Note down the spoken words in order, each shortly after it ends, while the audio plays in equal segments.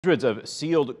Hundreds of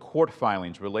sealed court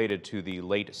filings related to the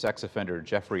late sex offender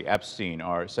Jeffrey Epstein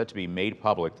are set to be made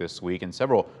public this week, and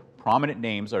several prominent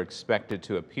names are expected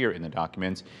to appear in the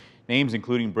documents. Names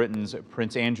including Britain's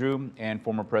Prince Andrew and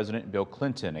former President Bill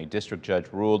Clinton. A district judge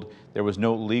ruled there was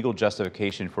no legal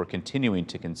justification for continuing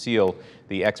to conceal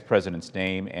the ex-president's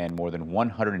name and more than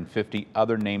 150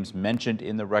 other names mentioned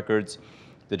in the records.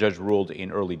 The judge ruled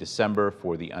in early December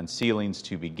for the unsealings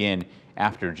to begin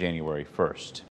after January 1st.